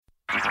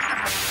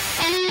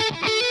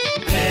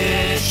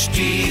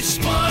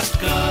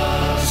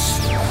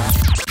Smartcast.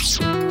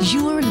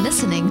 You're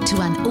listening to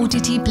an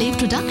OTTplay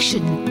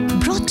production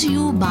brought to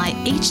you by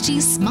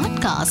HT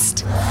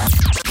Smartcast.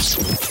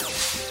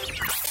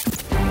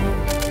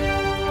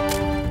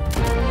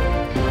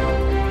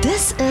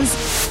 This is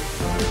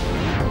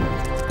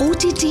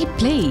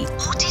OTTplay.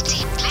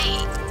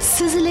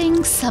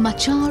 Sizzling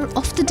Samachar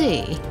of the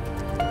day.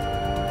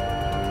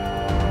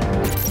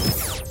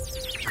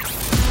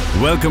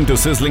 Welcome to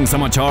Sizzling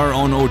Samachar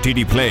on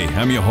OTTplay.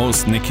 I'm your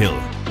host Nikhil.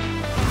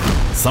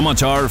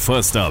 Samachar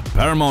first up.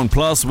 Paramount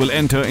Plus will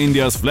enter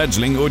India's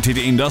fledgling OTT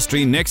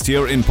industry next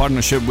year in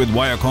partnership with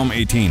Viacom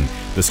 18.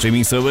 The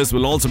streaming service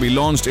will also be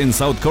launched in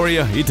South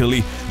Korea,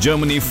 Italy,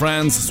 Germany,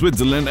 France,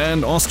 Switzerland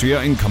and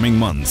Austria in coming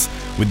months.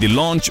 With the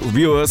launch,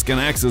 viewers can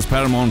access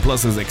Paramount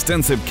Plus's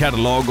extensive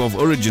catalogue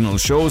of original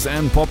shows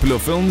and popular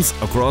films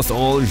across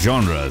all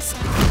genres.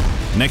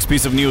 Next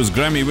piece of news,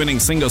 Grammy-winning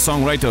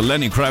singer-songwriter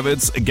Lenny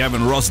Kravitz,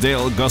 Gavin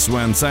Rossdale, Gus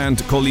Van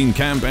Sant, Colleen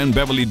Camp and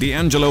Beverly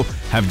D'Angelo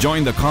have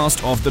joined the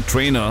cast of The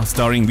Trainer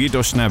starring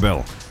Vito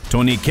Schnabel.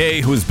 Tony Kaye,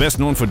 who is best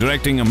known for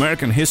directing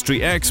American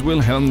History X,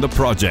 will helm the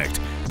project.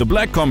 The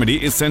black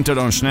comedy is centered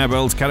on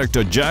Schnabel's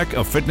character Jack,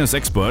 a fitness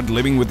expert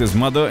living with his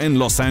mother in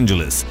Los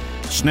Angeles.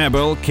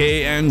 Schnabel,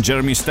 Kaye and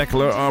Jeremy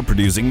Steckler are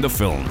producing the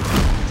film.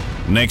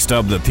 Next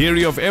up, the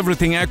Theory of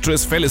Everything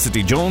actress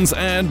Felicity Jones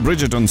and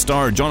Bridgerton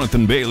star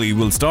Jonathan Bailey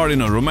will star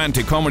in a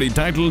romantic comedy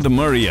titled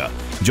Maria.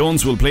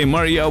 Jones will play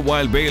Maria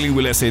while Bailey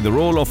will essay the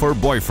role of her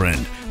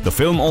boyfriend. The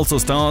film also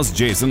stars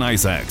Jason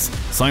Isaacs.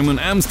 Simon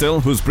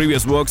Amstell, whose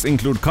previous works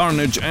include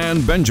Carnage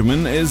and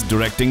Benjamin, is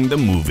directing the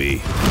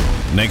movie.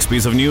 Next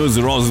piece of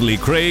news, Rosalie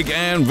Craig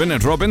and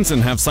Vinette Robinson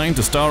have signed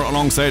to star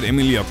alongside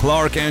Emilia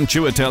Clarke and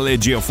Kamal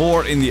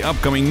Ejiofor in the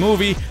upcoming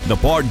movie The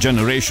Pod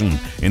Generation.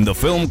 In the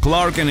film,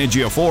 Clarke and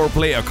Ejiofor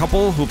play a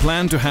couple who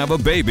plan to have a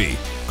baby.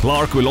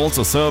 Clarke will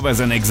also serve as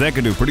an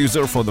executive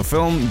producer for the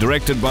film,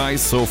 directed by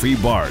Sophie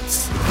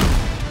Barthes.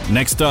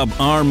 Next up,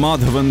 R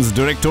Madhavan's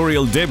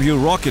directorial debut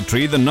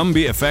Rocketry The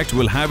Nambi Effect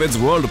will have its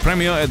world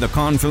premiere at the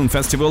Cannes Film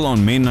Festival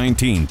on May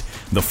 19th.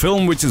 The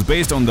film, which is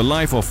based on the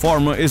life of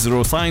former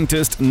ISRO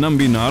scientist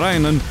Nambi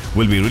Narayanan,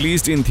 will be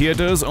released in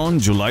theatres on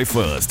July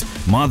 1st.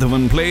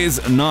 Madhavan plays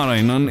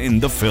Narayanan in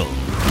the film.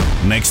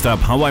 Next up,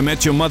 How I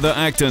Met Your Mother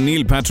actor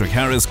Neil Patrick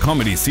Harris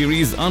comedy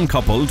series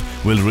Uncoupled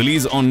will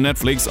release on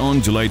Netflix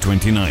on July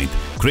 29th.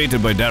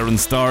 Created by Darren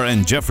Star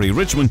and Jeffrey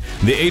Richman,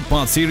 the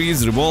 8-part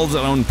series revolves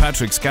around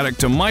Patrick's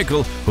character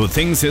Michael, who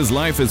thinks his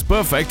life is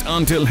perfect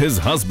until his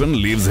husband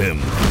leaves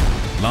him.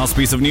 Last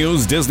piece of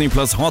news, Disney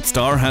Plus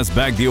Hotstar has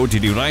bagged the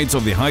OTT rights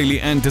of the highly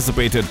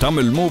anticipated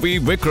Tamil movie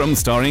Vikram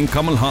starring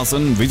Kamal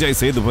Hassan, Vijay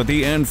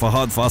Sethupathi and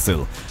Fahad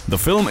Fasil. The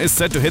film is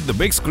set to hit the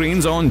big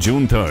screens on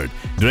June 3rd.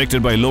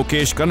 Directed by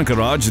Lokesh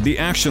Kanakaraj, the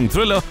action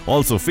thriller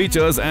also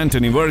features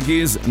Antony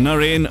Varghese,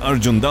 Naren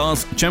Arjun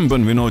Das,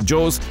 Chemban Vinod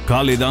Jose,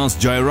 Kalidas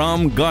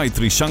Jayaram,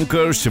 Gayathrie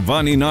Shankar,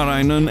 Shivani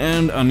Narayanan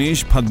and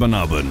Anish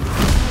Padmanabhan.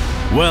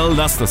 Well,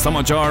 that's the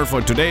Samachar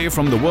for today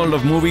from the world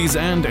of movies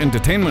and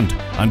entertainment.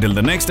 Until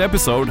the next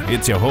episode,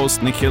 it's your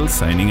host Nikhil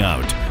signing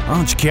out.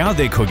 Aaj kya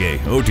dekhoge?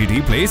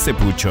 OTTplay se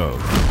poocho.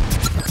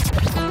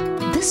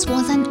 This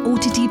was an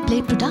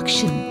OTTplay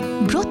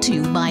production brought to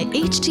you by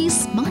HT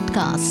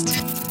Smartcast.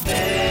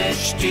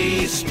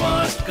 HT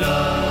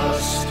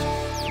Smartcast.